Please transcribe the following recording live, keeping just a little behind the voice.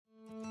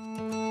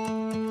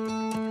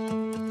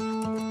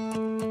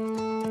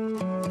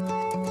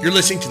You're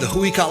listening to the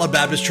Huikala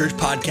Baptist Church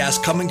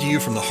podcast, coming to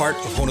you from the heart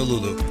of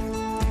Honolulu.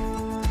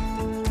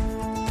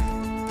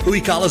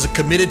 Huikala is a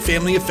committed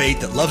family of faith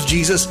that loves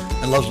Jesus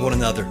and loves one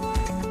another.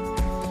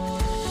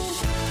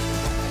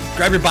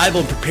 Grab your Bible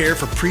and prepare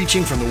for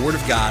preaching from the Word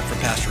of God from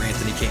Pastor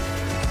Anthony King.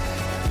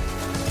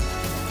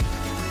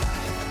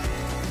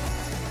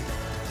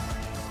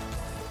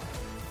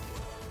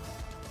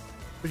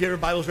 If you have your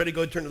Bibles ready,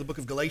 go ahead and turn to the book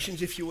of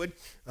Galatians, if you would.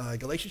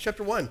 Galatians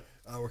chapter 1.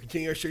 We're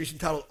continuing our series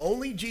entitled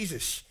Only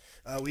Jesus.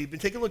 We've been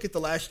taking a look at the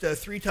last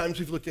 3 times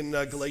we've looked in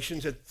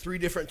Galatians at 3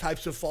 different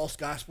types of false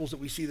gospels that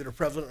we see that are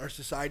prevalent in our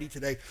society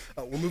today.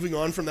 We're moving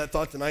on from that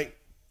thought tonight.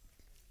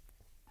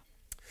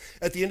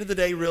 At the end of the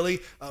day,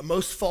 really,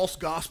 most false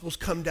gospels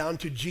come down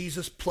to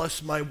Jesus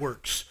plus my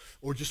works,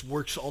 or just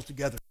works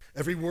altogether.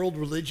 Every world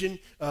religion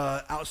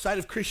outside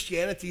of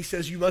Christianity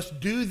says you must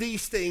do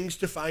these things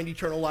to find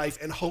eternal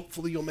life, and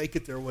hopefully you'll make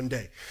it there one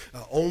day.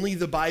 Only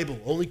the Bible,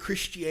 only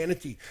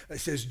Christianity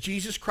says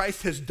Jesus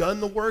Christ has done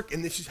the work,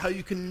 and this is how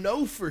you can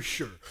know for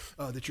sure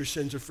that your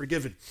sins are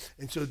forgiven.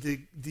 And so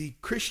the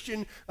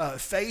Christian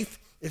faith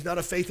is not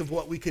a faith of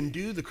what we can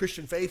do. The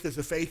Christian faith is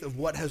a faith of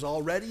what has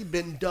already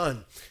been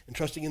done, and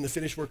trusting in the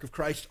finished work of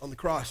Christ on the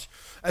cross.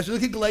 As we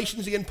look at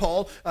Galatians again,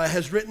 Paul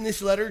has written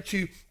this letter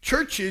to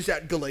churches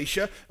at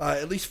Galatia,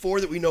 at least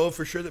 4 that we know of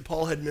for sure that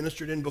Paul had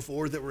ministered in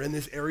before that were in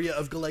this area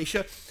of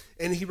Galatia.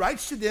 And he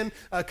writes to them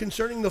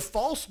concerning the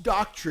false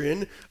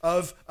doctrine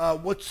of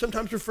what's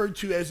sometimes referred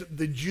to as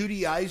the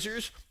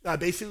Judaizers,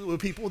 basically were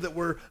people that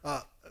were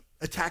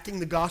attacking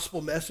the gospel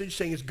message,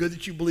 saying it's good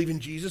that you believe in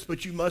Jesus,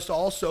 but you must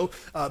also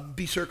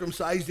be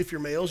circumcised if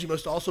you're males. You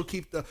must also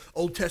keep the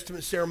Old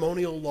Testament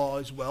ceremonial law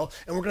as well.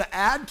 And we're going to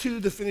add to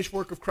the finished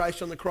work of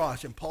Christ on the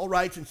cross. And Paul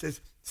writes and says,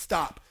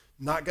 stop,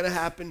 not going to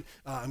happen.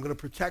 I'm going to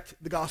protect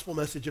the gospel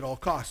message at all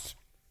costs.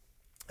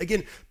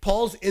 Again,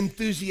 Paul's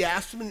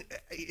enthusiasm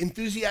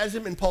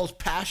and Paul's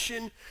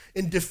passion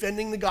in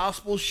defending the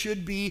gospel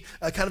should be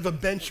kind of a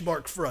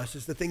benchmark for us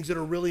as the things that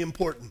are really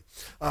important.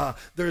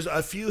 There's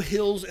a few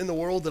hills in the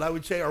world that I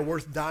would say are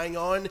worth dying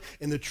on,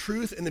 and the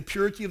truth and the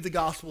purity of the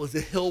gospel is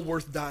a hill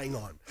worth dying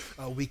on.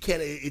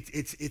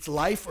 It's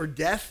life or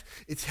death,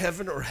 it's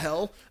heaven or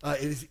hell,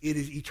 it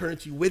is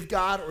eternity with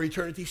God or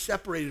eternity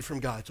separated from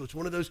God. So it's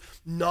one of those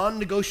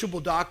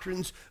non-negotiable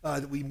doctrines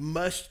that we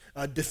must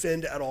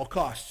defend at all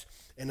costs.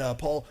 And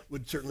Paul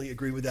would certainly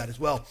agree with that as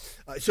well.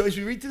 So as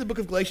we read through the book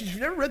of Galatians, if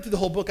you've never read through the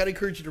whole book, I'd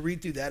encourage you to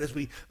read through that as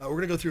we're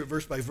going to go through it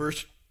verse by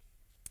verse.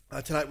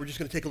 Tonight we're just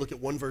going to take a look at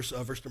one verse.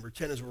 Verse number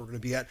 10 is where we're going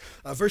to be at.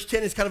 Verse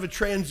 10 is kind of a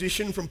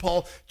transition from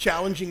Paul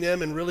challenging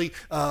them and really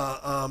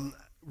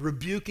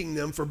rebuking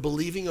them for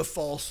believing a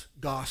false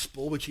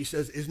gospel, which he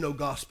says is no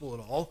gospel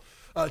at all.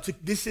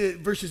 This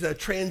verse is a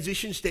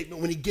transition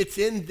statement when he gets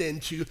in then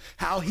to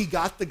how he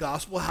got the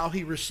gospel, how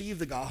he received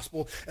the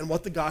gospel, and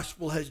what the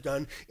gospel has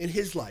done in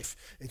his life.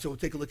 And so we'll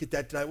take a look at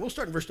that tonight. We'll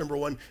start in verse number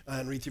 1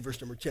 and read through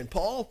verse number 10.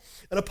 Paul,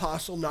 an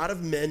apostle, not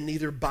of men,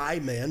 neither by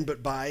man,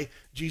 but by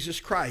Jesus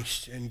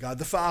Christ and God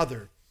the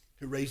Father,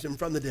 who raised him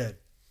from the dead.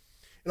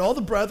 And all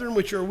the brethren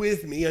which are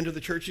with me under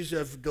the churches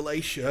of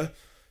Galatia,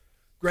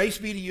 grace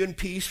be to you and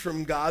peace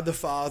from God the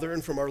Father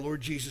and from our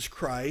Lord Jesus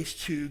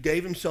Christ, who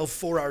gave himself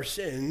for our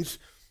sins,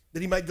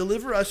 that he might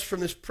deliver us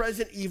from this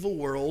present evil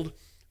world,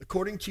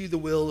 according to the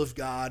will of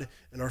God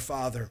and our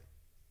Father,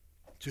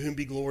 to whom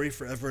be glory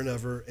forever and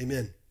ever.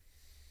 Amen.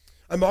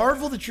 I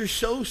marvel that you're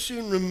so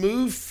soon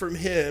removed from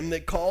him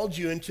that called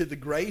you into the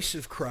grace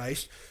of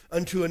Christ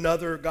unto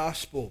another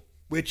gospel,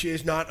 which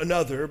is not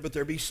another, but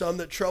there be some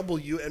that trouble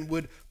you and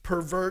would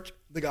pervert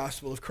the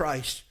gospel of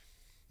Christ.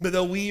 But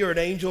though we or an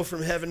angel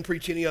from heaven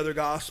preach any other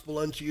gospel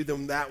unto you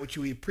than that which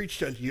we have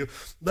preached unto you,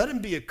 let him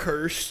be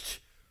accursed.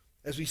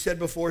 As we said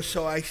before,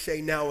 so I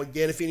say now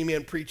again, if any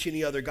man preach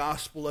any other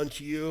gospel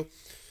unto you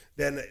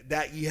than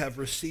that ye have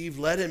received,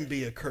 let him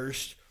be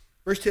accursed.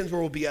 Verse 10 is where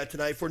we'll be at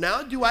tonight. For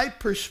now do I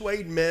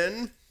persuade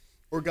men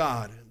or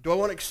God? Do I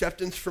want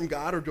acceptance from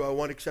God, or do I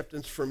want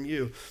acceptance from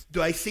you?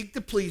 Do I seek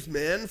to please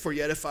men? For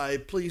yet if I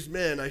please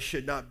men, I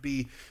should not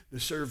be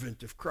the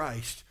servant of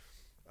Christ.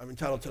 I've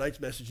entitled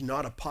tonight's message,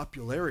 Not a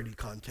Popularity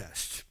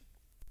Contest.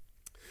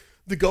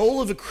 The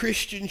goal of a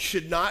Christian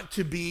should not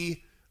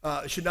be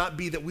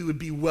that we would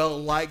be well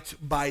liked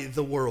by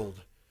the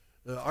world.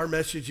 Our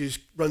message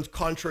runs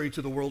contrary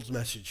to the world's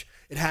message.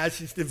 It has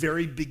since the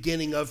very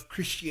beginning of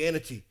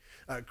Christianity.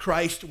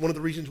 Christ, one of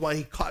the reasons why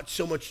he caught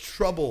so much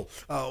trouble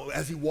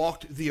as he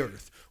walked the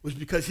earth was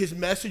because his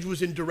message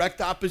was in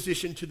direct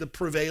opposition to the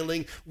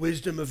prevailing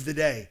wisdom of the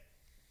day.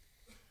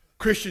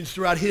 Christians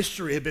throughout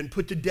history have been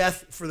put to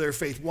death for their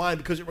faith. Why?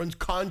 Because it runs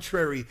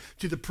contrary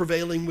to the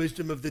prevailing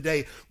wisdom of the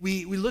day.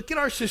 We look at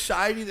our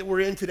society that we're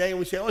in today and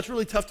we say, oh, it's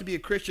really tough to be a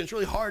Christian. It's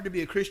really hard to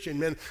be a Christian,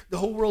 man. The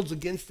whole world's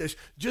against us.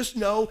 Just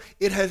know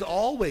it has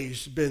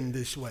always been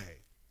this way.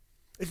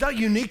 It's not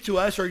unique to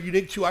us or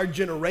unique to our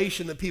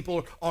generation that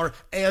people are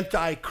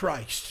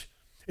anti-Christ.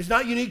 It's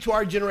not unique to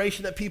our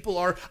generation that people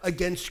are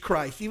against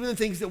Christ. Even the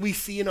things that we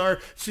see in our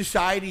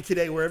society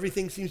today where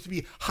everything seems to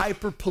be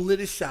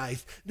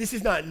hyper-politicized. This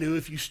is not new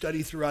if you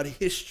study throughout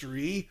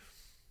history.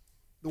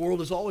 The world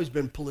has always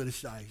been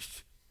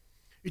politicized.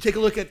 You take a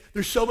look at,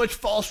 there's so much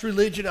false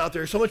religion out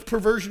there, so much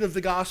perversion of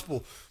the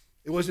gospel.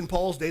 It was in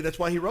Paul's day. That's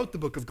why he wrote the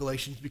book of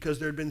Galatians, because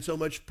there had been so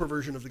much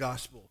perversion of the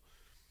gospel.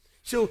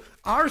 So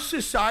our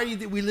society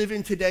that we live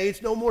in today,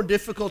 it's no more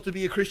difficult to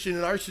be a Christian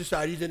in our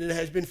society than it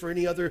has been for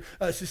any other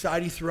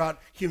society throughout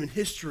human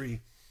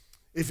history.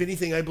 If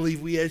anything, I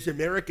believe we as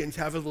Americans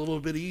have it a little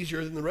bit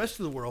easier than the rest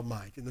of the world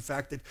might, in the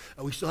fact that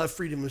we still have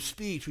freedom of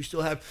speech, we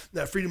still have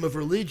that freedom of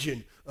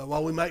religion.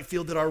 While we might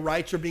feel that our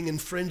rights are being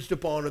infringed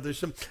upon, or there's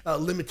some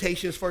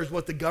limitation as far as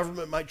what the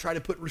government might try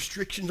to put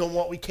restrictions on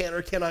what we can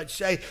or cannot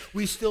say,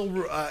 we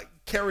still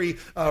carry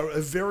a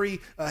very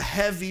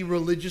heavy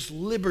religious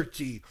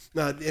liberty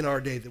in our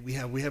day that we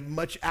have. We have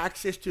much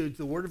access to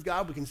the Word of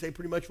God. We can say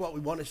pretty much what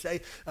we want to say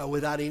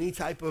without any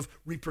type of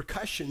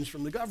repercussions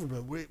from the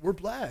government. We're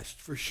blessed,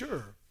 for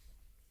sure.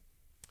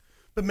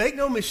 But make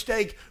no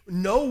mistake,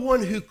 no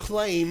one who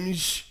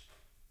claims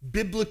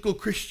biblical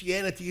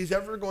Christianity is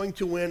ever going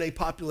to win a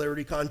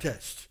popularity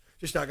contest.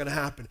 Just not going to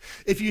happen.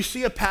 If you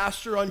see a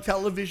pastor on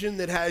television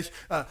that has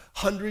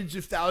hundreds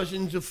of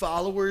thousands of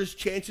followers,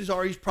 chances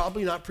are he's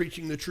probably not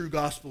preaching the true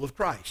gospel of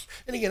Christ.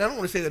 And again, I don't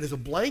want to say that as a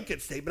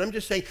blanket statement. I'm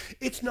just saying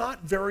it's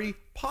not very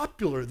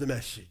popular, the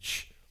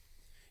message.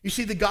 You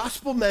see, the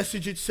gospel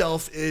message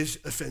itself is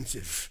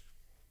offensive.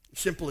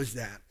 Simple as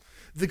that.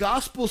 The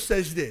gospel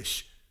says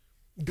this: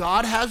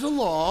 God has a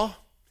law,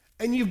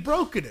 and you've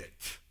broken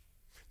it.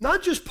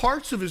 Not just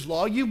parts of his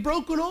law, you've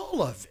broken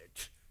all of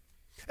it.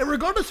 And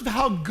regardless of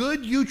how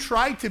good you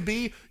try to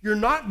be, you're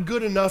not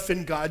good enough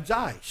in God's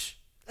eyes.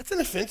 That's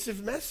an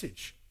offensive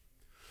message.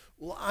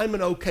 Well, I'm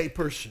an okay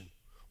person.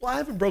 Well, I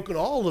haven't broken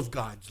all of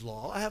God's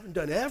law. I haven't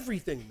done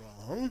everything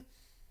wrong.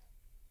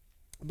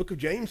 The book of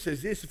James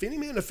says this: if any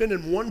man offend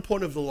in one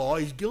point of the law,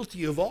 he's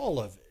guilty of all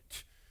of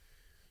it.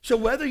 So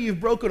whether you've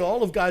broken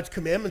all of God's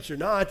commandments or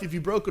not, if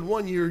you've broken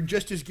one, you're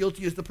just as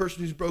guilty as the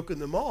person who's broken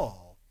them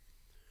all.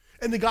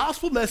 And the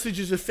gospel message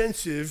is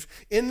offensive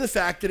in the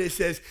fact that it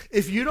says,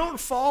 if you don't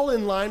fall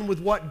in line with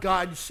what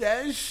God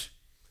says,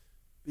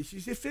 this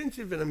is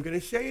offensive, and I'm going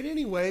to say it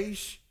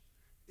anyways.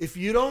 If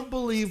you don't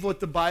believe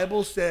what the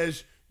Bible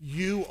says,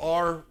 you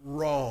are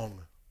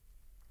wrong.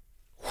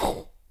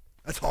 Whew,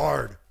 that's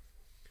hard.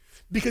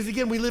 Because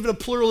again, we live in a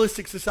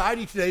pluralistic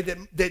society today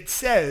that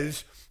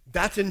says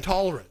that's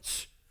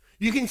intolerance.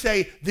 You can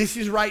say, this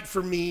is right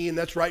for me, and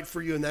that's right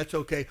for you, and that's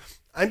okay.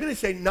 I'm going to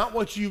say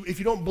if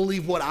you don't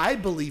believe what I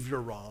believe, you're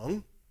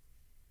wrong.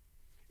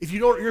 If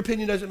your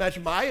opinion doesn't match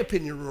my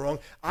opinion, you're wrong.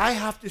 I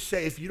have to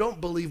say, if you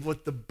don't believe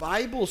what the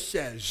Bible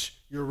says,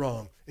 you're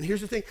wrong. And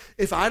here's the thing: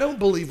 if I don't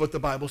believe what the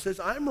Bible says,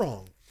 I'm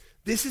wrong.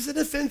 This is an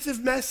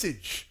offensive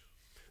message.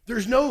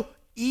 There's no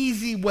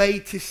easy way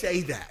to say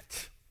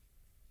that.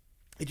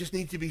 It just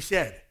needs to be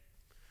said.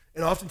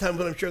 And oftentimes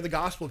when I'm sharing the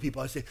gospel with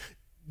people, I say,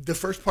 the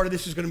first part of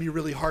this is going to be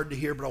really hard to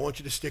hear, but I want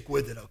you to stick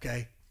with it,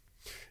 okay?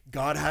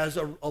 God has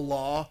a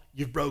law,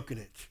 you've broken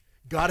it.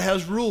 God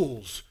has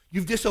rules,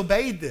 you've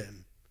disobeyed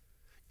them.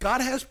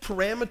 God has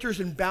parameters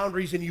and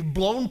boundaries, and you've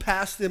blown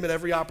past them at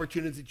every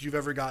opportunity that you've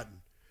ever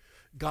gotten.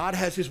 God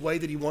has his way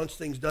that he wants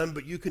things done,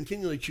 but you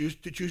continually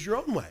choose your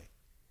own way.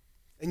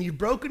 And you've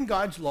broken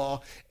God's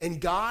law, and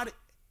God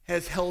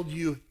has held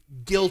you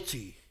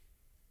guilty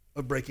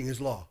of breaking his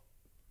law.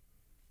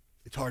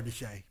 It's hard to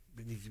say,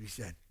 but it needs to be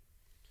said.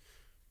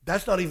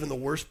 That's not even the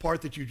worst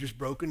part, that you've just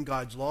broken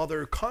God's law.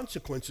 There are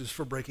consequences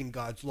for breaking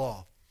God's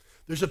law.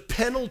 There's a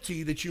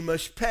penalty that you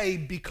must pay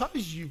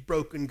because you've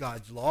broken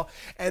God's law,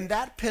 and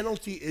that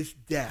penalty is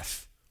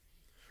death.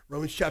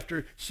 Romans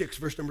chapter 6,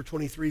 verse number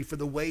 23, for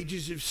the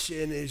wages of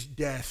sin is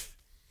death.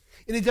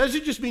 And it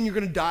doesn't just mean you're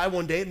going to die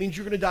one day. It means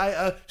you're going to die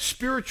a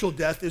spiritual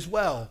death as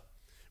well.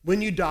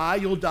 When you die,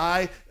 you'll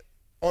die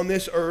on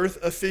this earth,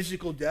 a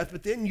physical death,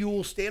 but then you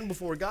will stand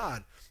before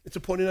God. It's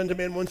appointed unto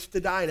man once to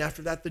die, and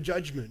after that, the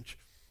judgment.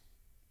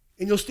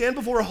 And you'll stand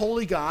before a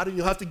holy God, and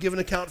you'll have to give an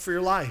account for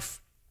your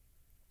life.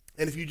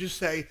 And if you just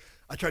say,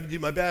 I tried to do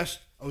my best,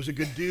 I was a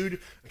good dude,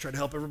 I tried to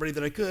help everybody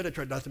that I could, I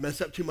tried not to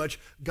mess up too much,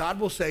 God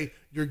will say,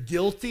 you're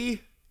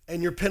guilty,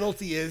 and your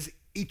penalty is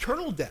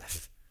eternal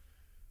death.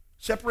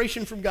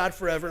 Separation from God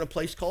forever in a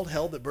place called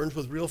hell that burns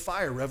with real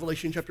fire.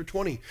 Revelation chapter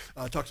 20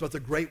 talks about the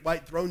great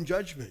white throne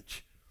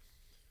judgment.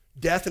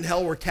 Death and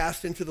hell were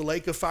cast into the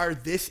lake of fire.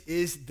 This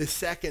is the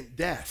second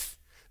death.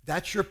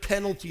 That's your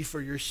penalty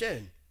for your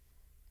sin.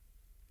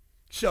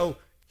 So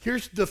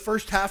here's the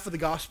first half of the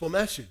gospel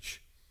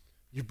message.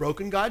 You've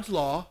broken God's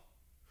law.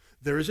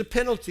 There is a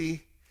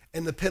penalty,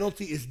 and the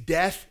penalty is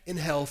death in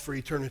hell for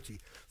eternity.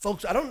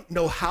 Folks, I don't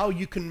know how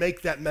you can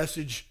make that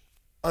message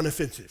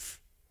unoffensive.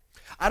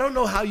 I don't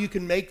know how you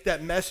can make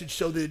that message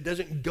so that it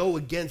doesn't go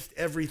against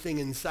everything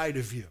inside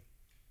of you.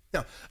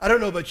 Now, I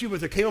don't know about you, but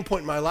there came a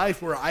point in my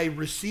life where I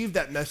received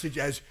that message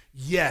as,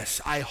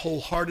 yes, I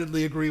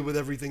wholeheartedly agree with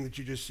everything that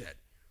you just said.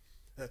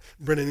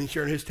 Brendan, in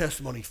sharing his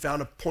testimony,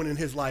 found a point in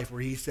his life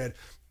where he said,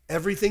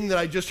 everything that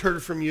I just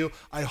heard from you,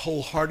 I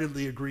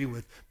wholeheartedly agree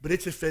with, but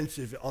it's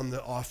offensive on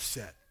the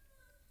offset.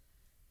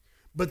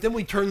 But then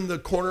we turn the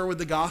corner with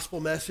the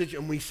gospel message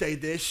and we say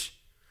this: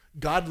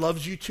 God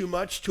loves you too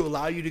much to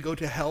allow you to go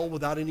to hell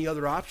without any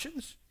other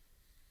options?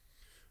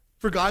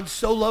 For God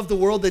so loved the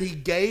world that he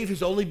gave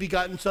his only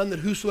begotten Son, that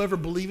whosoever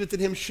believeth in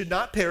him should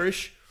not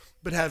perish,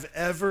 but have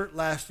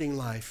everlasting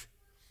life.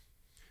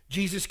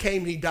 Jesus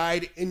came and he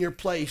died in your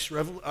place.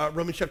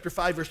 Romans chapter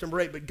 5, verse number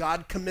 8. But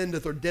God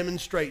commendeth or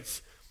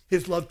demonstrates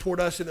his love toward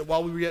us, in that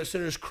while we were yet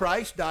sinners,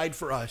 Christ died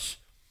for us.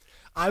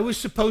 I was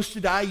supposed to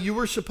die, you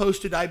were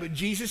supposed to die, but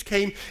Jesus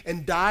came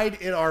and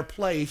died in our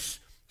place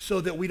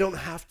so that we don't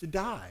have to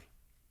die.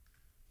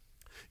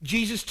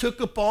 Jesus took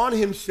upon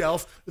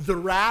himself the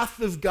wrath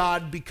of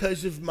God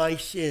because of my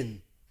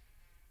sin,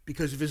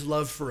 because of his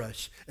love for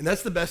us. And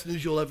that's the best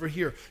news you'll ever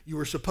hear. You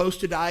were supposed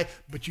to die,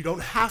 but you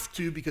don't have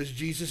to because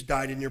Jesus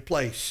died in your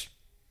place.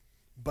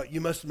 But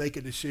you must make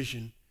a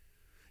decision.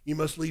 You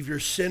must leave your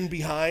sin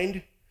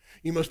behind.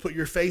 You must put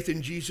your faith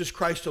in Jesus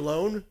Christ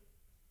alone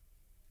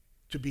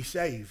to be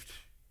saved.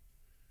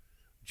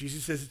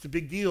 Jesus says it's a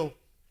big deal.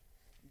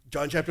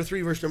 John chapter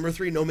 3, verse number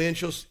 3, no man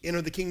shall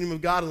enter the kingdom of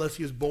God unless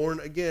he is born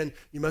again.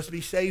 You must be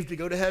saved to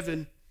go to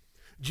heaven.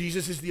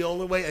 Jesus is the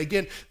only way.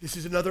 Again, this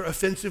is another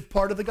offensive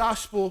part of the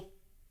gospel.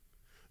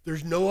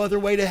 There's no other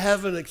way to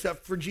heaven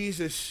except for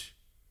Jesus.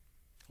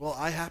 Well,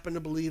 I happen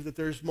to believe that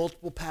there's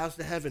multiple paths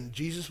to heaven.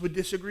 Jesus would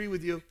disagree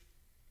with you.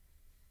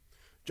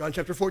 John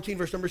chapter 14,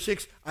 verse number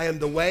 6, I am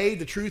the way,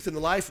 the truth, and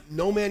the life.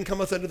 No man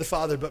cometh unto the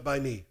Father but by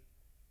me.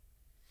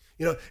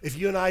 You know, if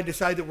you and I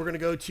decide that we're going to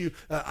go to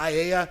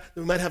Aiea,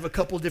 we might have a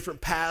couple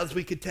different paths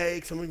we could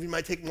take. Some of you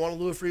might take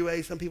Wanalua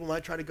Freeway. Some people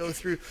might try to go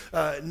through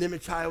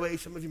Nimitz Highway.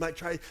 Some of you might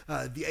try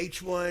the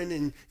H1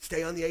 and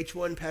stay on the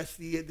H1 past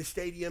the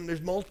stadium.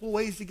 There's multiple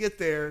ways to get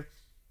there.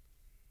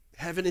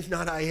 Heaven is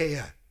not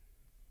Aiea.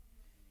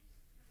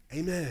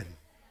 Amen.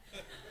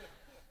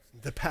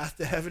 The path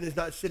to heaven is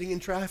not sitting in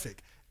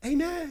traffic.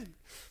 Amen.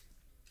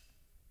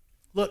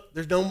 Look,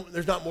 there's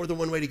not more than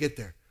one way to get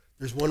there.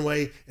 There's one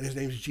way, and his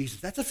name is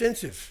Jesus. That's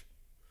offensive.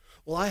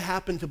 Well, I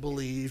happen to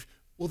believe,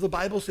 well, the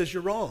Bible says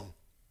you're wrong.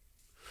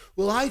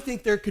 Well, I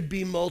think there could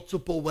be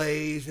multiple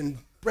ways, and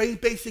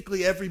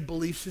basically every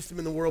belief system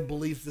in the world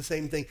believes the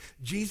same thing.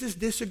 Jesus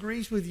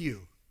disagrees with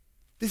you.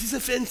 This is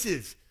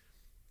offensive.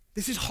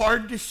 This is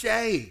hard to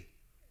say.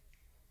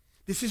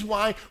 This is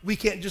why we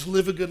can't just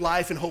live a good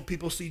life and hope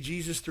people see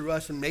Jesus through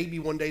us, and maybe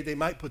one day they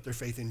might put their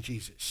faith in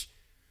Jesus.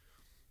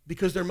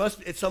 Because there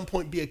must at some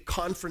point be a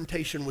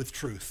confrontation with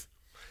truth.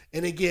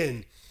 And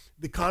again,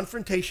 the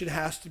confrontation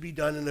has to be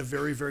done in a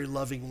very, very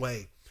loving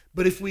way.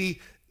 But if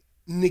we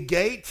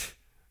negate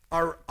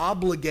our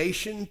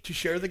obligation to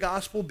share the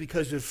gospel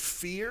because of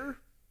fear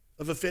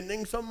of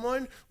offending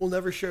someone, we'll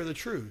never share the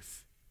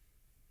truth.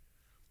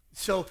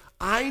 So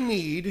I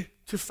need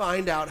to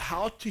find out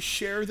how to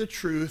share the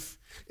truth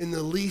in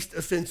the least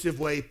offensive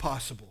way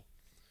possible.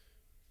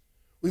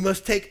 We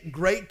must take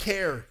great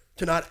care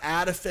to not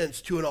add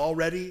offense to an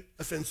already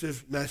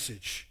offensive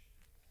message.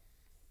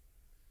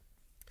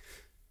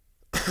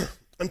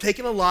 I'm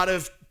taking a lot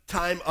of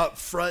time up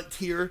front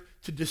here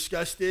to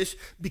discuss this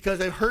because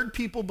I've heard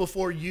people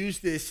before use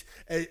this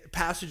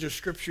passage of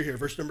scripture here,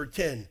 verse number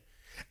 10,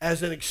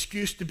 as an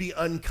excuse to be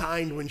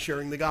unkind when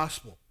sharing the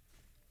gospel.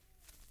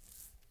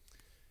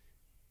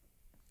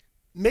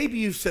 Maybe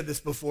you've said this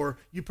before.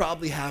 You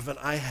probably haven't.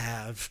 I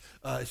have.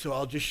 So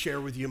I'll just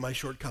share with you my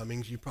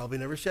shortcomings. You probably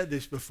never said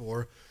this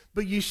before.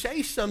 But you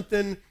say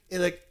something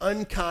in an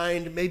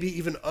unkind, maybe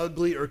even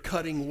ugly or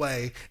cutting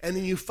way, and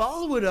then you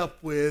follow it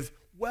up with,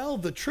 well,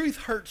 the truth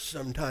hurts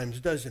sometimes,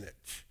 doesn't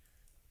it?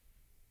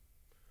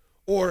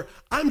 Or,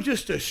 I'm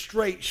just a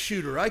straight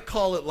shooter. I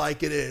call it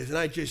like it is, and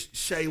I just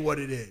say what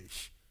it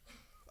is.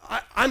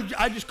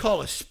 I just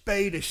call a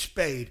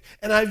spade,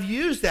 and I've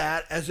used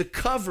that as a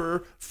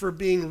cover for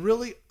being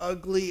really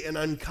ugly and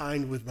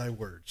unkind with my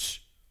words.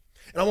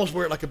 And I almost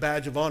wear it like a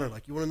badge of honor,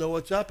 like, you want to know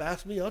what's up?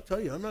 Ask me, I'll tell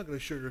you. I'm not going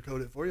to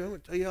sugarcoat it for you. I'm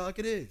going to tell you like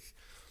it is.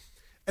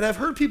 And I've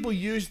heard people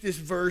use this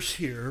verse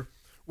here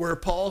where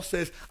Paul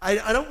says, I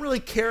don't really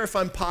care if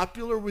I'm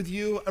popular with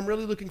you. I'm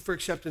really looking for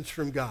acceptance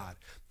from God.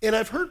 And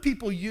I've heard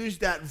people use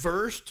that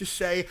verse to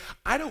say,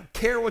 I don't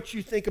care what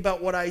you think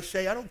about what I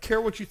say. I don't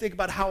care what you think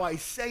about how I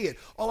say it.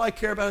 All I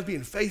care about is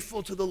being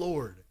faithful to the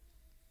Lord.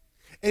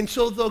 And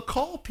so they'll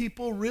call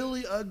people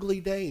really ugly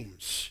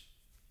names.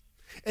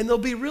 And they'll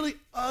be really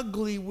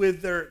ugly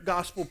with their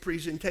gospel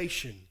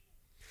presentation.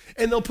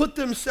 And they'll put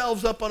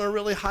themselves up on a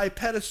really high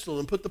pedestal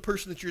and put the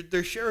person that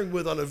they're sharing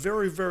with on a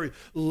very, very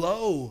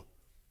low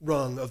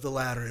rung of the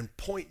ladder and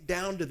point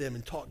down to them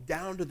and talk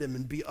down to them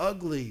and be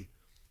ugly.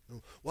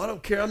 Well, I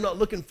don't care. I'm not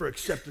looking for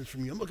acceptance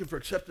from you. I'm looking for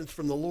acceptance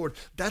from the Lord.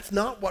 That's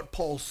not what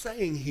Paul's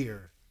saying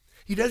here.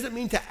 He doesn't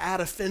mean to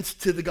add offense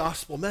to the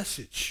gospel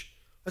message.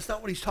 That's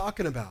not what he's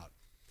talking about.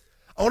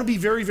 I want to be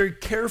very, very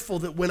careful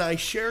that when I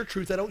share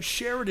truth, I don't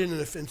share it in an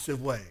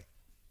offensive way.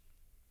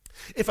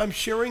 If I'm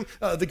sharing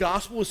the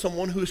gospel with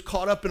someone who is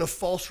caught up in a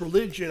false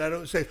religion, I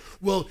don't say,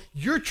 well,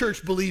 your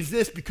church believes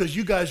this because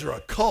you guys are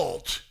a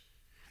cult.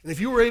 And if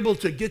you were able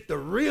to get the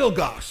real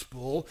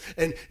gospel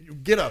and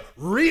get a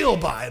real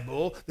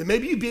Bible, then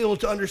maybe you'd be able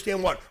to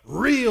understand what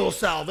real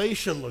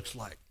salvation looks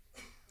like.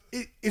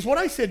 Is what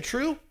I said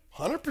true?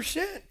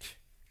 100%.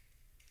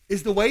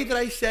 Is the way that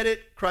I said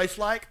it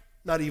Christ-like?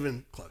 Not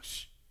even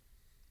close.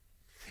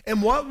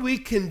 And what we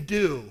can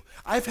do,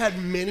 I've had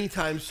many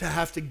times to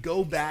have to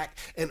go back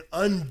and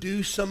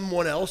undo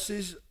someone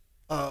else's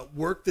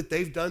work that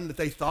they've done, that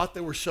they thought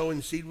they were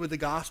sowing seed with the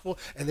gospel,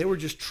 and they were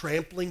just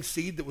trampling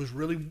seed that was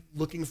really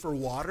looking for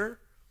water.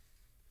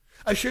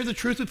 I shared the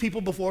truth with people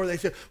before. They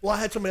said, well, I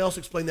had somebody else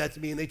explain that to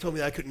me, and they told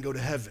me I couldn't go to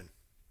heaven.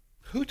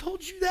 Who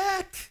told you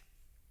that?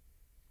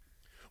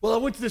 Well, I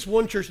went to this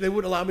one church, and they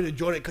wouldn't allow me to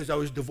join it because I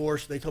was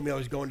divorced. And they told me I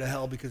was going to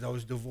hell because I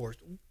was divorced.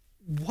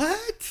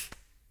 What?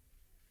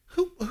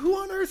 Who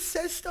on earth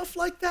says stuff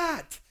like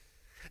that?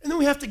 And then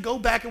we have to go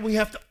back and we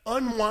have to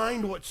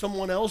unwind what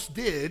someone else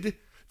did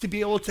to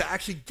be able to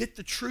actually get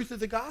the truth of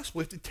the gospel.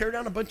 We have to tear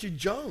down a bunch of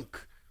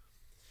junk.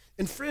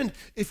 And friend,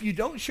 if you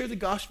don't share the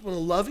gospel in a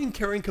loving,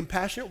 caring,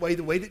 compassionate way,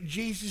 the way that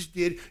Jesus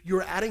did,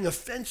 you're adding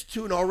offense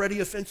to an already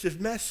offensive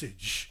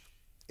message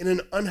in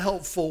an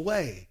unhelpful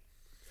way.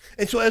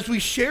 And so as we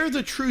share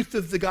the truth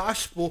of the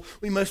gospel,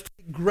 we must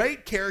take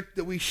great care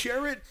that we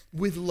share it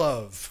with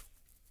love.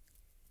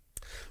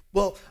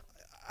 Well,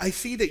 I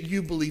see that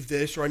you believe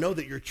this, or I know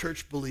that your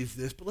church believes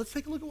this, but let's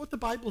take a look at what the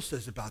Bible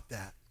says about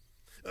that.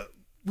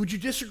 Would you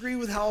disagree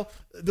with how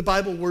the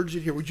Bible words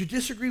it here? Would you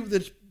disagree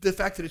with the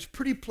fact that it's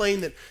pretty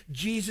plain that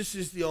Jesus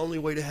is the only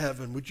way to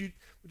heaven? Would you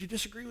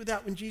disagree with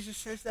that when Jesus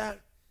says that?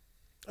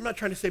 I'm not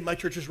trying to say my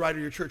church is right or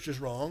your church is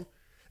wrong.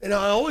 And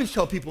I always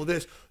tell people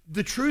this,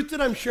 the truth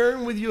that I'm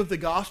sharing with you of the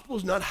gospel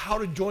is not how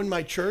to join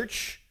my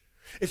church.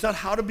 It's not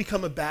how to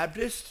become a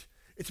Baptist.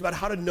 It's about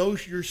how to know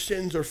your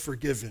sins are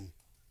forgiven.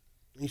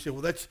 And you say,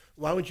 well,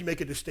 why would you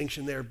make a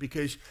distinction there?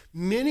 Because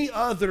many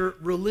other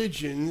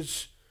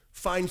religions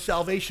find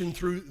salvation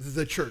through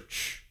the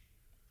church.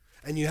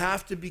 And you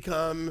have to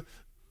become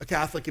a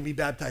Catholic and be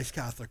baptized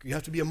Catholic. You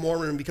have to be a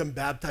Mormon and become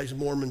baptized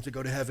Mormon to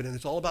go to heaven. And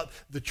it's all about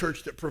the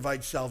church that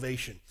provides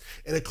salvation.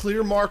 And a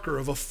clear marker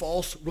of a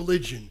false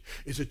religion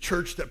is a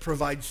church that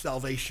provides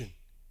salvation.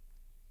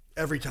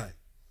 Every time.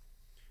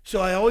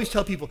 So I always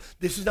tell people,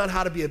 this is not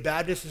how to be a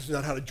Baptist. This is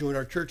not how to join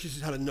our church. This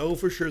is how to know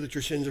for sure that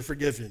your sins are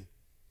forgiven.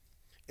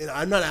 And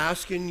I'm not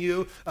asking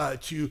you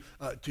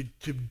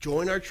to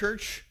join our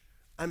church.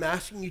 I'm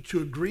asking you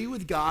to agree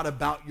with God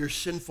about your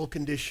sinful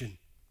condition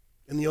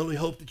and the only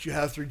hope that you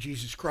have through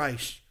Jesus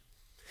Christ.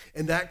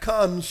 And that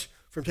comes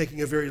from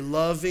taking a very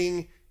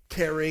loving,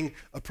 caring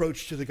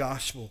approach to the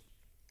gospel.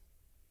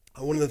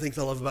 One of the things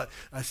I love about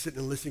sitting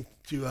and listening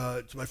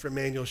to my friend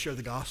Manuel share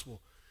the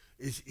gospel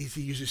is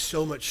he uses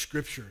so much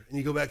scripture. And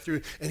you go back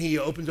through and he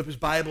opens up his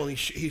Bible and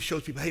he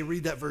shows people, hey,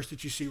 read that verse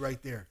that you see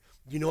right there.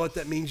 Do you know what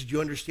that means? Do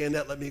you understand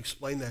that? Let me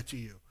explain that to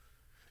you.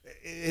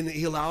 And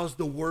he allows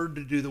the word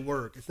to do the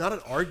work. It's not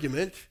an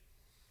argument.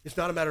 It's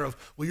not a matter of,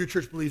 well, your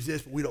church believes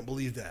this, but we don't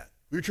believe that.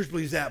 Your church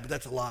believes that, but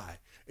that's a lie.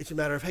 It's a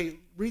matter of, hey,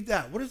 read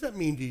that. What does that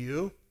mean to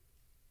you?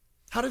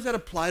 How does that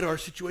apply to our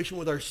situation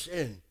with our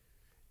sin?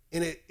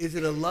 And is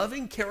it a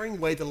loving, caring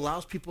way that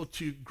allows people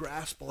to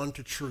grasp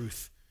onto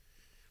truth?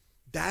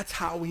 That's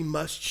how we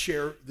must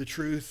share the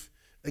truth.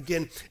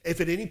 Again,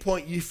 if at any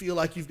point you feel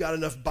like you've got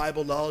enough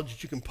Bible knowledge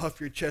that you can puff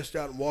your chest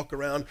out and walk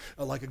around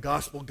like a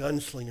gospel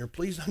gunslinger,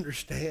 please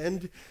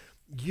understand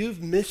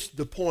you've missed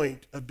the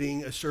point of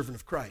being a servant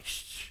of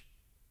Christ.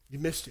 You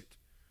missed it.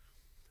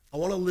 I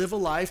want to live a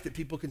life that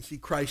people can see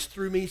Christ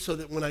through me so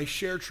that when I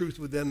share truth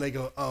with them, they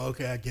go, oh,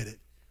 okay, I get it.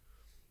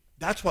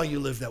 That's why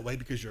you live that way,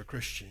 because you're a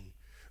Christian.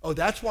 Oh,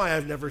 that's why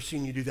I've never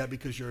seen you do that,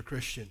 because you're a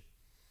Christian.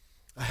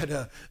 I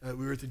had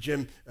we were at the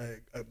gym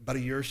about a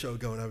year or so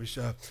ago, and I was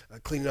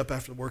cleaning up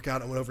after the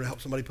workout. I went over to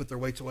help somebody put their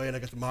weights away, and I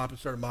got the mop and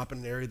started mopping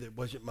an area that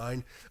wasn't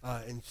mine.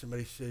 And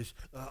somebody says,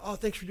 oh,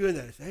 thanks for doing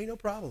that. I said, hey, no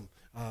problem.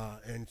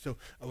 And so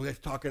we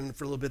got talking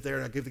for a little bit there,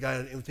 and I gave the guy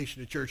an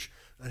invitation to church,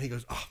 and he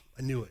goes, oh,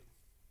 I knew it.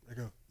 I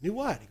go, knew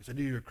what? He goes, I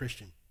knew you were a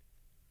Christian.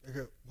 I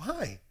go,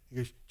 why? He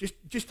goes,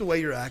 just the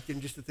way you're acting,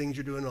 just the things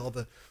you're doing, all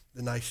the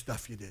nice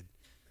stuff you did.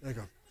 And I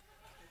go,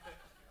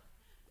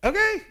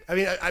 okay. I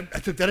mean, I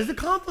took that as a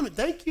compliment.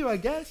 Thank you, I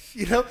guess,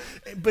 you know.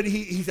 But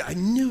he said, I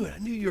knew it. I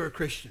knew you were a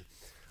Christian.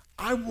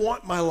 I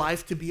want my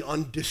life to be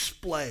on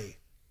display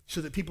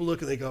so that people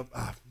look and they go,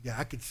 yeah,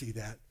 I could see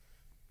that.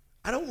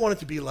 I don't want it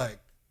to be like,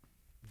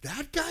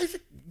 that guy's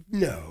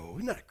no,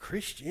 he's not a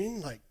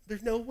Christian. Like,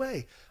 there's no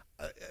way.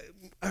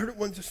 I heard it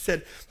once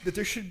said that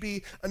there should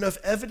be enough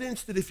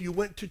evidence that if you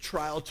went to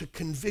trial to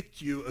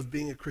convict you of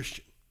being a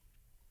Christian.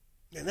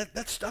 And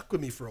that stuck with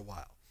me for a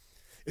while.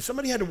 If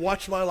somebody had to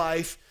watch my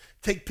life,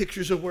 take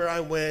pictures of where I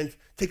went,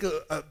 take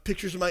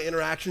pictures of my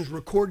interactions,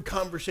 record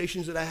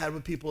conversations that I had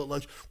with people at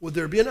lunch, would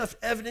there be enough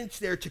evidence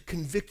there to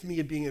convict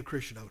me of being a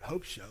Christian? I would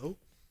hope so,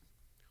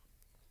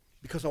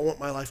 because I want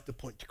my life to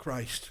point to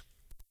Christ.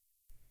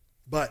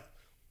 But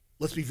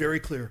let's be very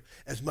clear.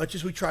 As much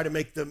as we try to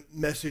make the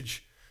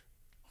message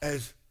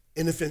as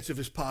inoffensive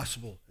as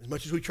possible, as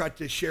much as we try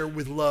to share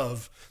with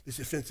love this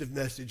offensive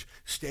message,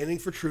 standing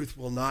for truth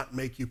will not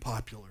make you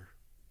popular.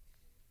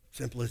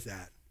 Simple as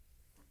that.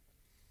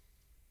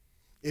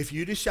 If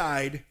you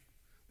decide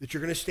that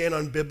you're going to stand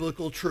on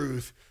biblical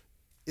truth,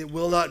 it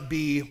will not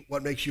be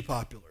what makes you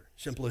popular.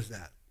 Simple as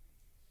that.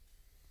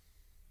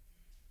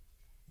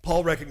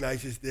 Paul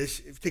recognizes this.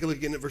 If you take a look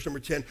again at verse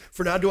number 10.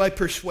 For now do I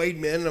persuade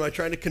men? Am I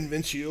trying to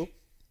convince you?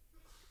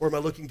 Or am I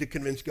looking to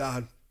convince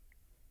God?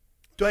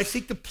 Do I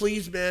seek to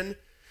please men?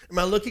 Am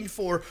I looking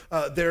for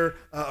their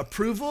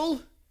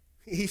approval?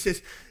 He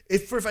says,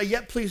 if I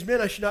yet please men,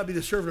 I should not be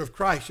the servant of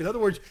Christ. In other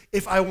words,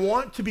 if I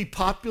want to be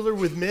popular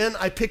with men,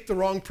 I picked the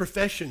wrong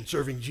profession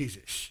serving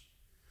Jesus.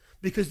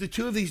 Because the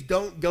two of these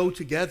don't go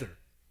together.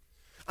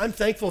 I'm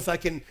thankful if I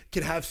can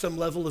have some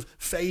level of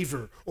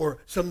favor or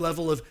some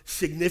level of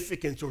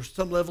significance or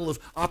some level of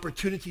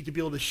opportunity to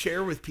be able to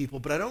share with people.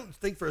 But I don't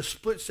think for a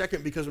split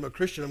second because I'm a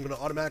Christian, I'm going to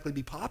automatically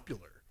be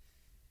popular.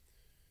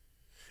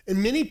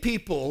 And many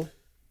people,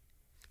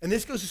 and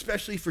this goes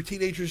especially for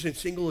teenagers and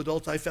single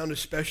adults, I found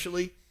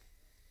especially,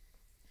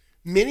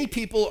 many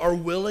people are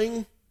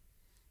willing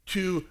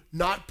to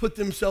not put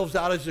themselves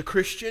out as a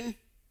Christian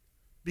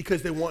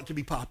because they want to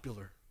be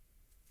popular.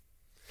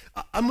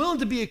 I'm willing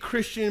to be a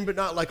Christian, but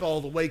not like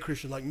all the way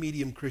Christian, like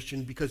medium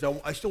Christian, because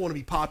I still want to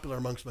be popular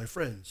amongst my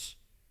friends.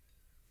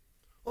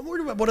 I'm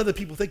worried about what other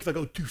people think if I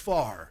go too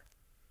far.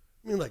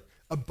 I mean, like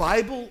a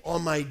Bible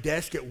on my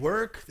desk at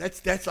work,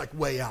 that's like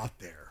way out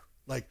there.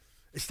 Like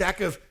a stack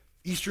of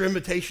Easter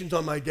invitations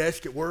on my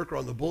desk at work or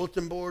on the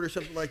bulletin board or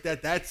something like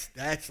that,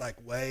 that's like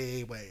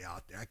way, way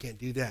out there. I can't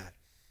do that.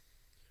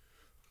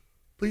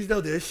 Please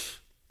know this.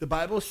 The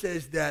Bible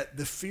says that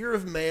the fear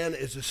of man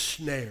is a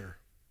snare.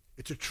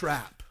 It's a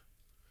trap.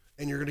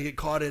 And you're going to get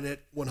caught in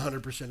it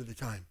 100% of the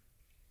time.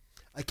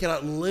 I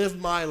cannot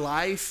live my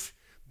life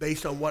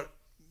based on what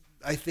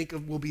I think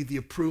will be the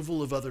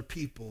approval of other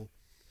people.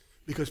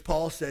 Because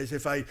Paul says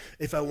if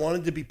I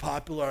wanted to be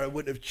popular, I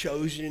wouldn't have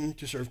chosen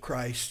to serve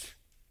Christ.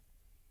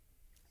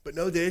 But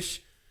know this,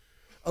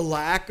 a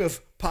lack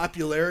of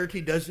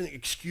popularity doesn't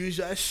excuse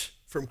us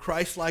from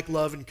Christ-like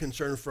love and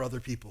concern for other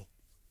people.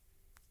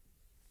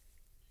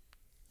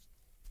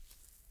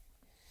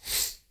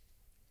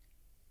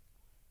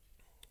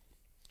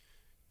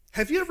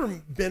 Have you ever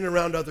been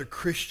around other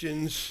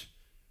Christians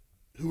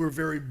who are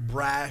very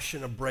brash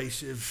and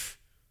abrasive,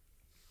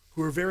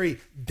 who are very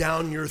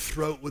down your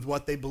throat with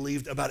what they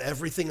believed about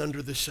everything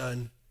under the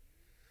sun?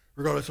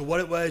 Regardless of what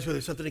it was, whether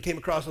it's something that came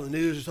across on the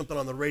news or something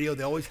on the radio,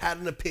 they always had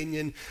an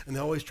opinion, and they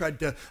always tried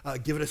to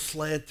give it a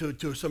slant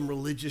to some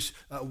religious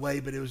way,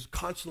 but it was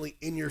constantly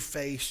in your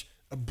face,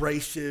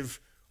 abrasive,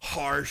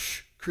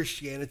 harsh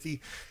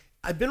Christianity.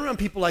 I've been around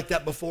people like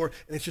that before,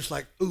 and it's just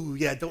like, ooh,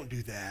 yeah, don't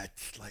do that.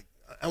 Like,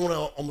 I want to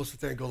almost sit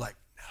there and go like,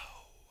 no,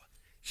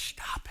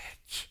 stop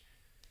it.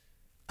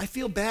 I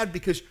feel bad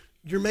because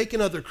you're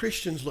making other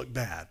Christians look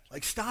bad.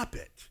 Like, stop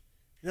it.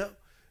 You know?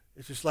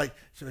 It's just like,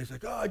 somebody's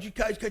like, oh, did you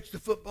guys catch the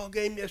football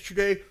game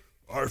yesterday?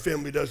 Our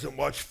family doesn't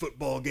watch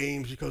football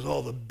games because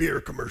all the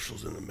beer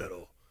commercials in the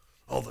middle.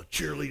 All the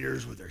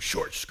cheerleaders with their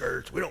short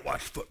skirts. We don't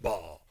watch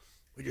football.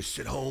 We just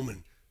sit home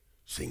and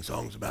sing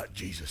songs about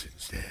Jesus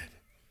instead.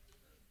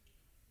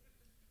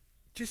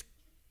 Just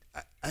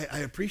I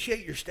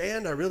appreciate your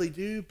stand, I really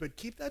do, but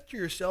keep that to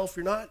yourself.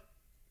 You're not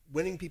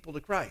winning people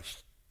to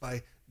Christ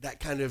by that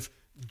kind of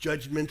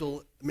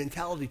judgmental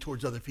mentality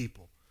towards other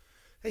people.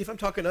 Hey, if I'm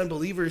talking to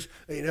unbelievers,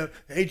 hey,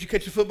 did you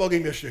catch the football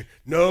game yesterday?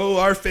 No,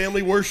 our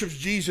family worships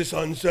Jesus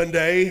on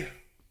Sunday.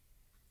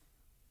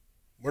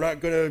 We're not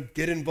going to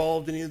get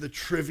involved in any of the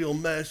trivial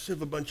mess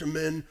of a bunch of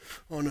men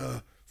on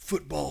a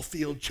football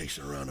field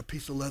chasing around a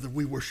piece of leather.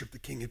 We worship the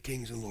King of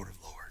Kings and Lord of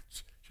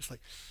Lords. Just like,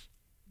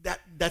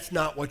 that's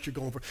not what you're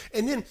going for.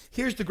 And then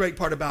here's the great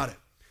part about it.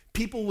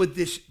 People with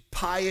this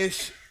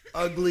pious,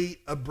 ugly,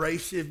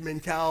 abrasive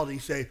mentality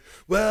say,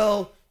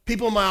 well,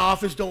 people in my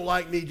office don't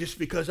like me just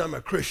because I'm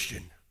a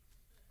Christian.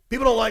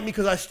 People don't like me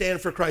because I stand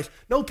for Christ.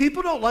 No,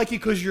 people don't like you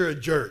because you're a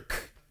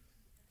jerk.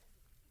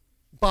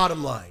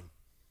 Bottom line.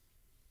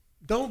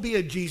 Don't be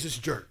a Jesus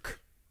jerk.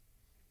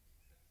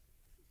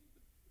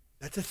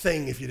 That's a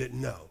thing if you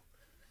didn't know.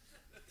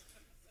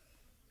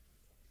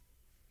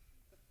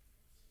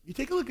 You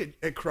take a look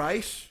at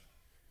Christ.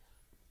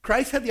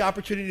 Christ had the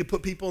opportunity to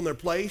put people in their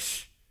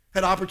place,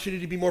 had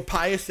opportunity to be more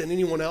pious than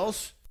anyone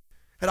else,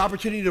 had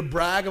opportunity to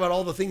brag about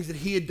all the things that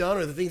he had done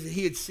or the things that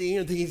he had seen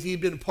or the things he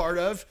had been a part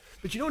of.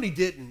 But you know what he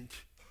didn't?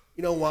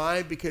 You know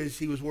why? Because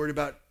he was worried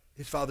about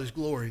his Father's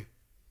glory.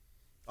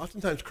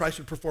 Oftentimes Christ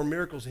would perform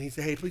miracles and he'd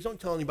say, hey, please don't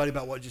tell anybody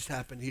about what just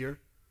happened here.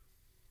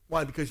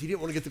 Why? Because he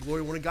didn't want to get the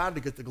glory, he wanted God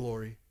to get the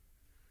glory.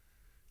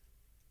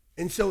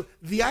 And so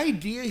the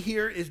idea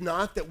here is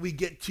not that we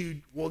get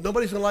to, well,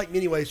 nobody's going to like me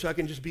anyway, so I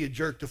can just be a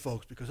jerk to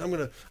folks because I'm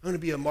going to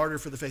be a martyr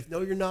for the faith.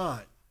 No, you're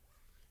not.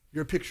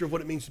 You're a picture of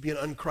what it means to be an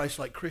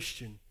un-Christ-like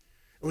Christian.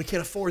 And we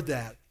can't afford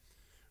that.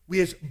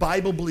 We as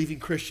Bible-believing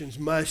Christians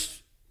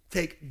must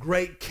take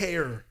great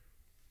care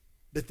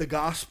that the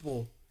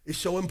gospel is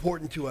so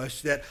important to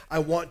us that I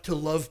want to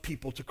love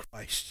people to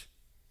Christ.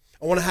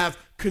 I want to have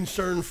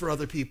concern for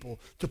other people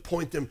to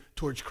point them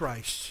towards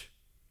Christ.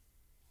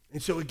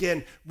 And so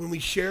again, when we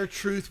share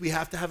truth, we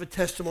have to have a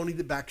testimony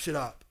that backs it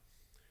up.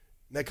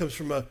 And that comes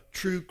from a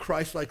true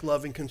Christ-like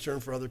love and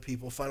concern for other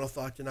people. Final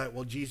thought tonight,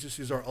 while Jesus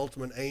is our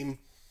ultimate aim,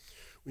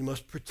 we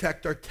must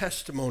protect our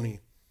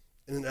testimony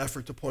in an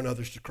effort to point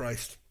others to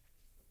Christ.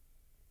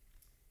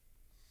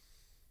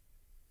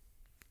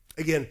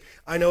 Again,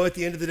 I know at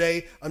the end of the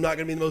day, I'm not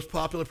going to be the most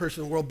popular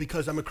person in the world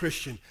because I'm a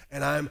Christian,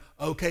 and I'm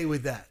okay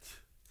with that.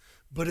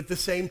 But at the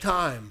same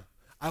time,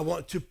 I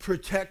want to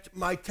protect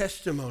my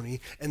testimony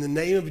in the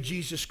name of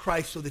Jesus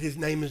Christ so that his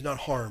name is not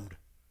harmed.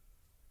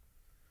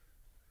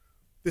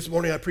 This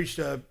morning I preached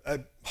a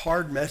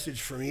hard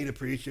message for me to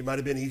preach. It might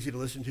have been easy to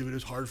listen to, but it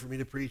was hard for me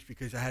to preach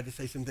because I had to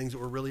say some things that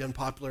were really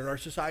unpopular in our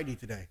society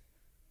today.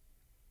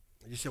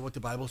 I just said what the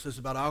Bible says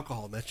about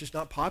alcohol, and that's just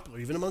not popular,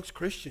 even amongst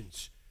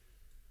Christians.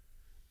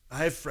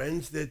 I have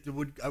friends that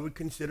I would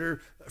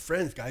consider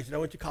friends, guys that I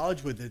went to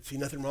college with that see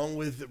nothing wrong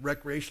with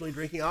recreationally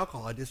drinking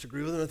alcohol. I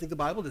disagree with them. I think the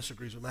Bible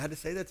disagrees with them. I had to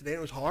say that today, and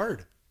it was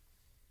hard.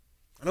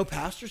 I know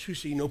pastors who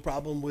see no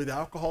problem with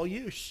alcohol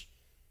use.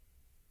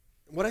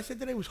 What I said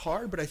today was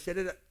hard, but I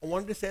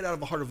wanted to say it out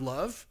of a heart of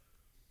love.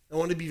 I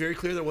wanted to be very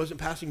clear that I wasn't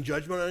passing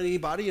judgment on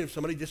anybody, and if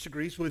somebody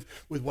disagrees with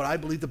what I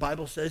believe the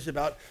Bible says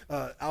about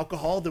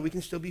alcohol, that we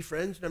can still be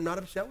friends, and I'm not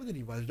upset with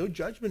anybody. There's no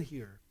judgment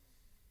here.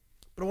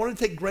 But I want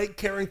to take great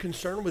care and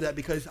concern with that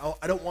because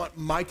I don't want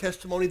my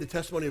testimony, the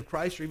testimony of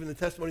Christ, or even the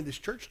testimony of this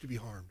church to be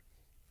harmed.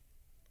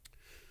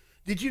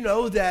 Did you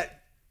know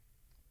that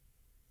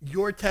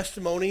your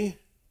testimony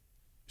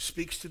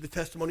speaks to the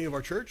testimony of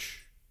our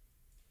church?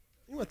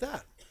 Think about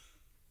that.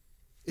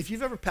 If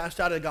you've ever passed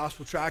out a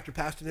gospel tract or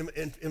passed an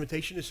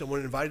invitation to someone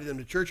and invited them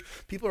to church,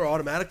 people are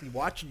automatically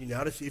watching you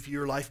now to see if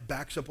your life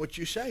backs up what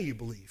you say you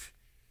believe.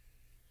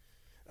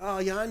 Oh,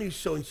 yeah, I knew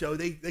so-and-so.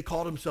 They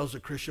called themselves a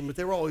Christian, but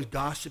they were always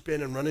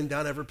gossiping and running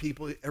down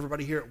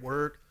everybody here at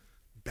work,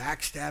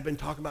 backstabbing,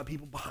 talking about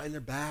people behind their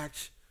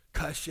backs,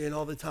 cussing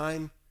all the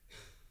time.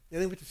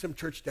 And they went to some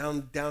church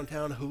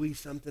downtown, Huey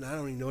something. I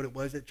don't even know what it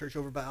was, that church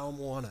over by Ala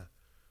Moana.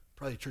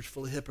 Probably a church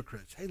full of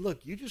hypocrites. Hey,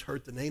 look, you just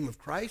hurt the name of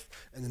Christ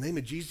and the name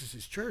of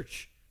Jesus'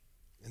 church.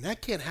 And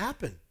that can't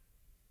happen.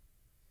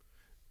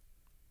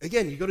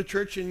 Again, you go to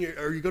church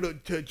or you go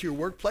to your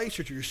workplace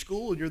or to your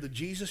school and you're the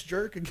Jesus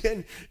jerk.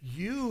 Again,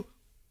 you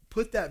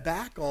put that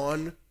back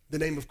on the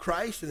name of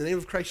Christ and the name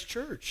of Christ's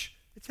church.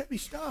 It's heavy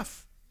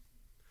stuff.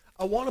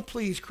 I want to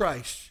please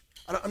Christ.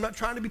 I'm not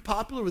trying to be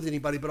popular with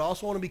anybody, but I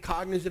also want to be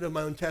cognizant of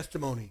my own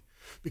testimony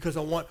because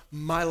I want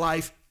my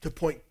life to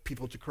point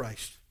people to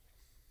Christ.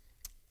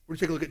 We're going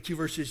to take a look at 2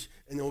 verses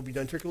and then we'll be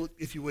done. Take a look,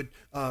 if you would,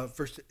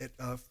 first at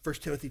 1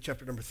 Timothy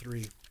chapter number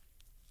 3.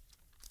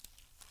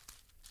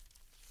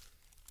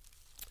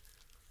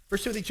 1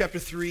 Timothy chapter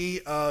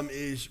 3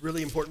 is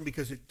really important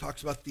because it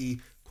talks about the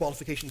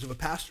qualifications of a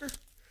pastor, and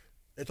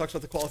it talks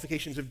about the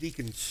qualifications of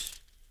deacons.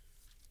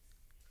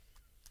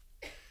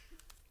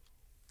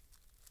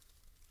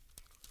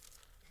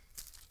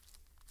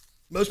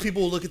 Most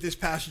people will look at this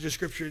passage of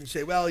Scripture and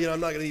say, well, I'm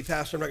not going to be a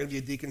pastor, I'm not going to be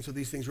a deacon, so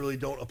these things really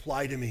don't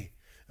apply to me.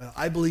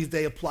 I believe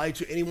they apply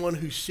to anyone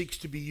who seeks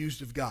to be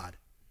used of God.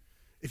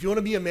 If you want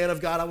to be a man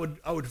of God,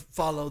 I would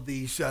follow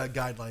these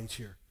guidelines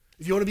here.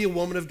 If you want to be a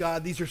woman of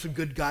God, these are some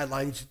good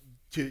guidelines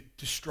to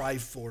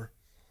strive for.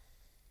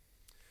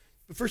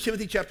 But 1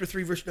 Timothy chapter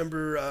 3, verse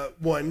number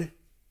 1,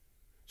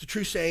 it's a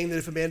true saying that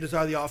if a man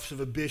desire the office of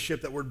a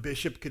bishop, that word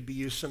bishop could be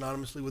used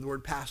synonymously with the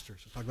word pastor.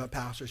 So talking about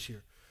pastors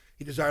here.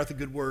 He desireth a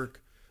good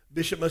work.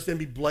 Bishop must then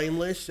be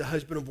blameless, a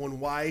husband of one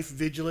wife,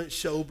 vigilant,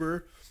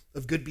 sober,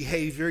 of good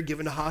behavior,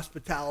 given to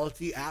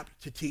hospitality, apt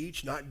to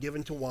teach, not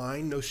given to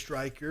wine, no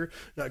striker,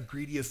 not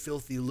greedy of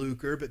filthy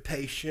lucre, but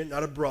patient,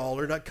 not a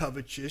brawler, not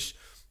covetous,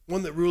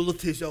 one that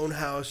ruleth his own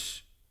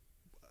house,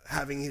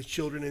 having his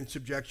children in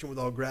subjection with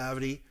all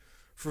gravity.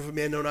 For if a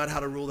man know not how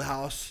to rule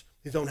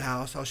his own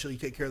house, how shall he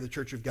take care of the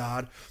church of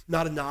God?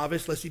 Not a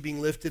novice, lest he being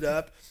lifted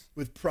up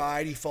with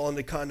pride, he fall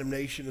into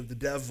condemnation of the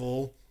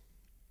devil.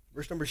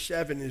 Verse number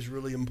 7 is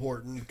really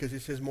important because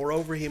it says,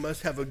 moreover, he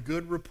must have a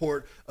good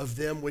report of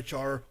them which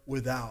are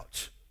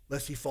without,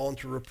 lest he fall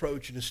into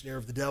reproach and a snare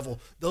of the devil.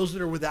 Those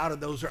that are without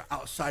and those that are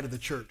outside of the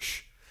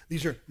church.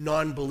 These are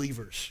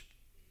non-believers.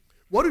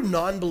 What do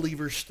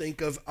non-believers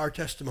think of our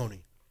testimony?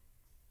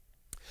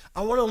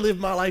 I want to live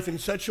my life in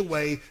such a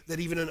way that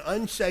even an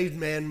unsaved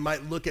man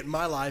might look at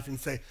my life and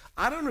say,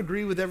 I don't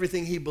agree with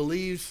everything he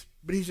believes,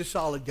 but he's a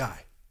solid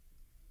guy.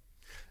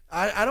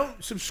 I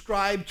don't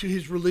subscribe to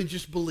his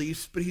religious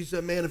beliefs, but he's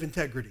a man of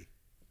integrity.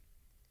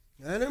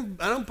 I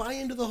don't buy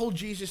into the whole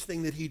Jesus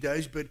thing that he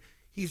does, but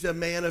he's a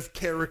man of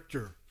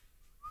character.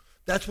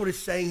 That's what it's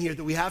saying here,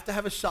 that we have to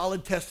have a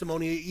solid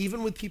testimony,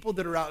 even with people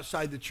that are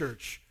outside the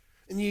church.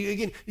 And you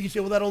can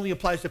say, well, that only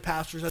applies to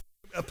pastors. That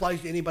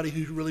applies to anybody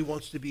who really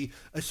wants to be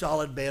a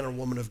solid man or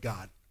woman of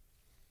God.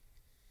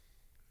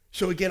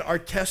 So again, our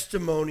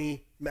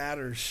testimony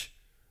matters.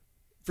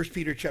 1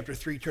 Peter chapter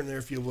 3, turn there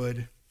if you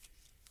would.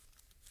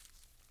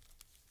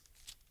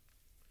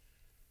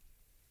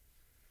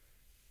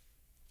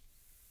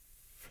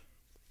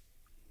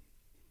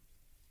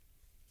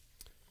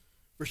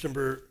 Verse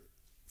number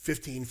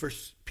 15, 1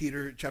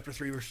 Peter chapter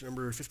 3, verse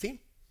number 15.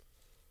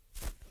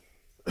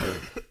 1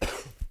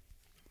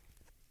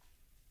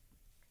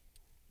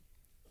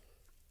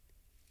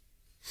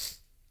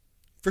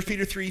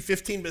 Peter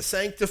 3:15, but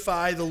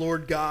sanctify the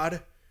Lord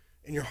God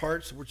in your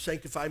hearts. The word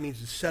sanctify means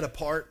to set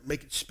apart,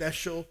 make it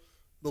special,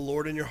 the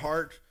Lord in your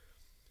heart.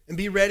 And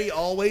be ready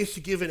always to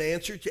give an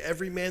answer to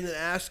every man that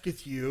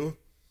asketh you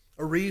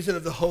a reason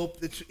of the hope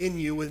that's in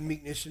you with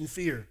meekness and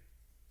fear.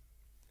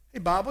 Hey,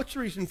 Bob, what's the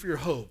reason for your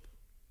hope?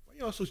 Why are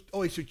you also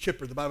always so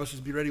chipper? The Bible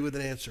says be ready with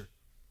an answer.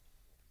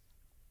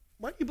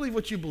 Why do you believe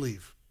what you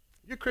believe?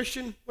 You're a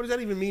Christian. What does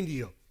that even mean to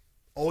you?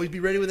 Always be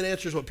ready with an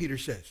answer is what Peter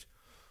says.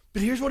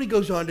 But here's what he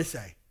goes on to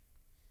say.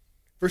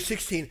 Verse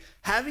 16,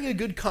 having a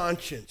good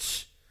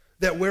conscience,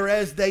 that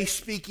whereas they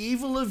speak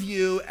evil of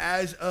you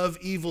as of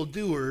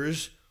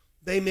evildoers,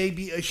 they may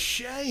be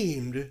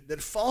ashamed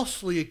that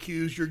falsely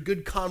accuse your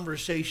good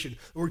conversation.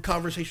 The word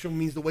conversation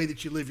means the way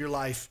that you live your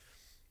life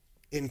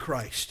in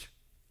Christ.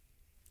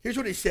 Here's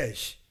what it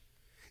says.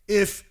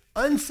 If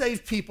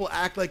unsaved people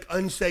act like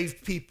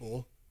unsaved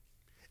people,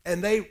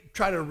 and they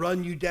try to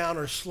run you down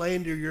or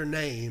slander your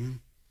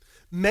name,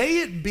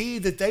 may it be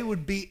that they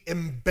would be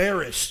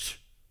embarrassed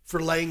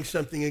for laying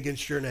something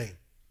against your name.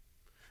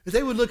 If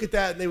they would look at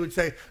that and they would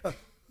say,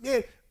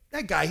 man,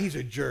 that guy, he's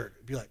a jerk.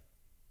 I'd be like,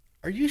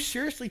 are you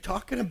seriously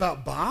talking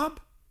about Bob?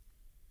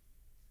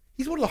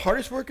 He's one of the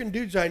hardest working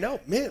dudes I know.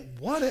 Man,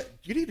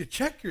 you need to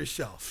check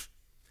yourself.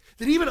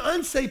 That even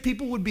unsaved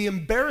people would be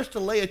embarrassed to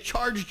lay a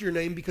charge to your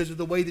name because of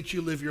the way that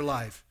you live your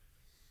life.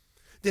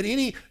 That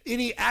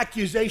any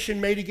accusation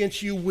made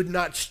against you would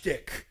not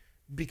stick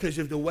because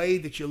of the way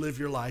that you live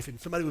your life. And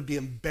somebody would be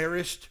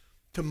embarrassed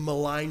to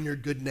malign your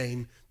good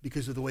name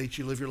because of the way that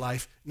you live your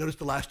life. Notice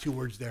the last two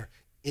words there,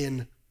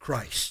 in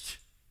Christ.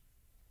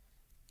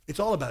 It's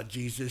all about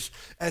Jesus.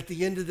 At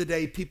the end of the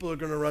day, people are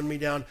going to run me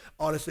down.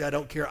 Honestly, I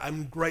don't care.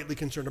 I'm greatly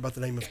concerned about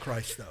the name of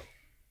Christ, though.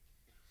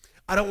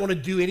 I don't want to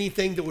do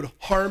anything that would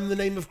harm the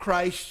name of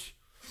Christ.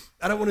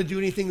 I don't want to do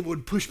anything that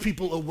would push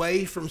people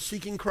away from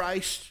seeking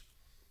Christ.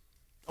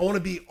 I want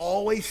to be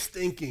always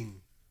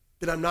thinking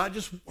that I'm not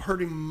just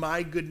hurting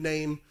my good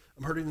name,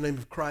 I'm hurting the name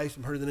of Christ,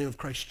 I'm hurting the name of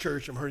Christ's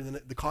church, I'm hurting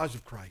the cause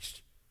of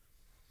Christ.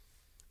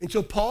 And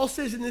so Paul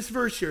says in this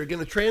verse here, again,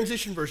 the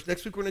transition verse,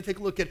 next week we're going to take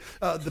a look at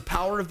the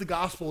power of the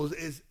gospel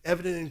is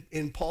evident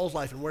in Paul's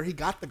life and where he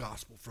got the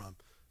gospel from.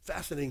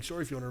 Fascinating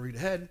story if you want to read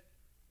ahead.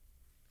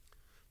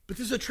 But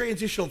this is a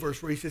transitional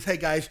verse where he says, hey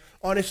guys,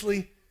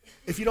 honestly,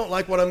 if you don't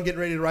like what I'm getting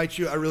ready to write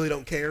you, I really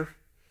don't care.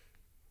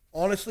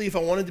 Honestly, if I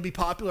wanted to be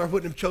popular, I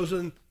wouldn't have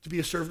chosen to be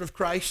a servant of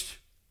Christ.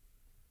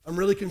 I'm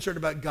really concerned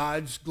about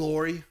God's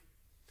glory.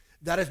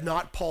 That is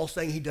not Paul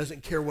saying he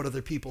doesn't care what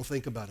other people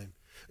think about him.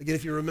 Again,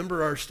 if you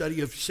remember our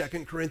study of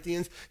 2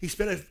 Corinthians, he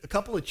spent a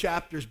couple of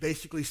chapters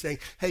basically saying,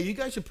 hey, you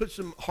guys have put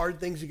some hard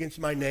things against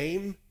my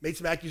name, made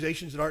some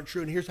accusations that aren't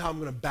true, and here's how I'm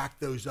going to back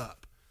those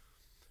up.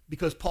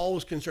 Because Paul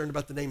was concerned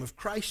about the name of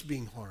Christ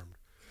being harmed.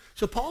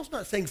 So Paul's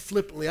not saying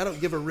flippantly, I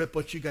don't give a rip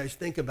what you guys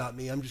think about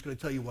me. I'm just going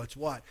to tell you what's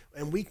what.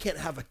 And we can't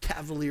have a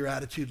cavalier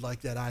attitude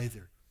like that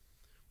either.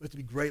 We have to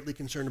be greatly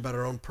concerned about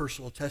our own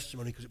personal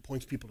testimony because it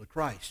points people to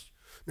Christ.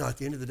 Now, at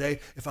the end of the day,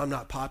 if I'm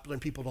not popular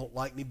and people don't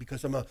like me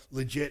because I'm a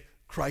legit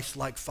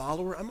Christ-like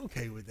follower, I'm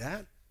okay with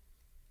that.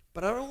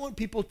 But I don't want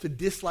people to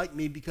dislike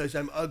me because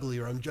I'm ugly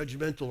or I'm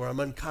judgmental or I'm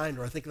unkind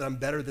or I think that I'm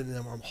better than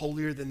them or I'm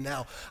holier than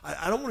thou.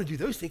 I don't want to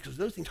do those things because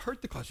those things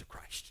hurt the cause of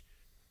Christ.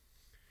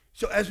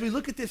 So as we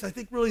look at this, I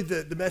think really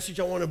the message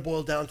I want to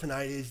boil down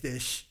tonight is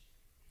this.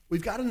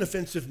 We've got an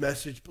offensive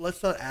message, but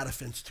let's not add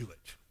offense to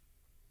it.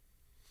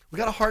 We've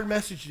got a hard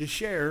message to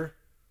share,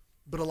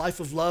 but a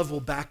life of love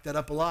will back that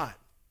up a lot.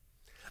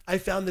 I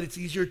found that it's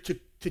easier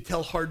to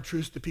tell hard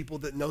truths to people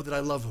that know that I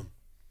love them.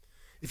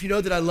 If you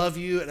know that I love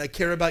you and I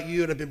care about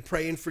you and I've been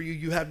praying for you,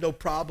 you have no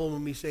problem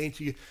with me saying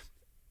to you,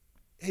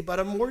 hey, bud,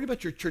 I'm worried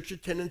about your church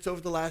attendance over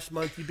the last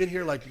month. You've been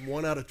here like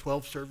 1 out of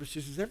 12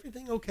 services. Is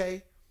everything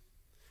okay?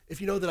 If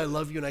you know that I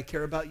love you and I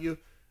care about you,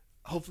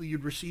 hopefully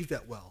you'd receive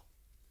that well.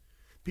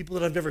 People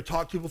that I've never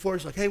talked to before,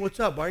 it's like, hey, what's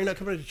up? Why are you not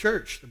coming to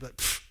church? They'll be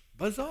like,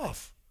 buzz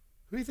off.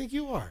 Who do you think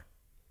you are?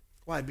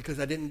 Why? Because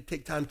I didn't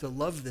take time to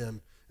love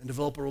them and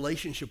develop a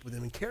relationship with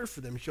them and care for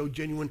them, show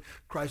genuine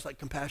Christ-like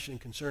compassion and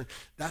concern.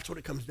 That's what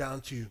it comes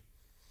down to,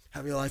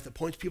 having a life that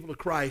points people to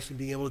Christ and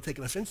being able to take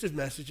an offensive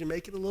message and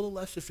make it a little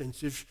less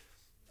offensive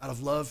out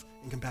of love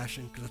and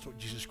compassion, because that's what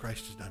Jesus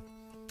Christ has done.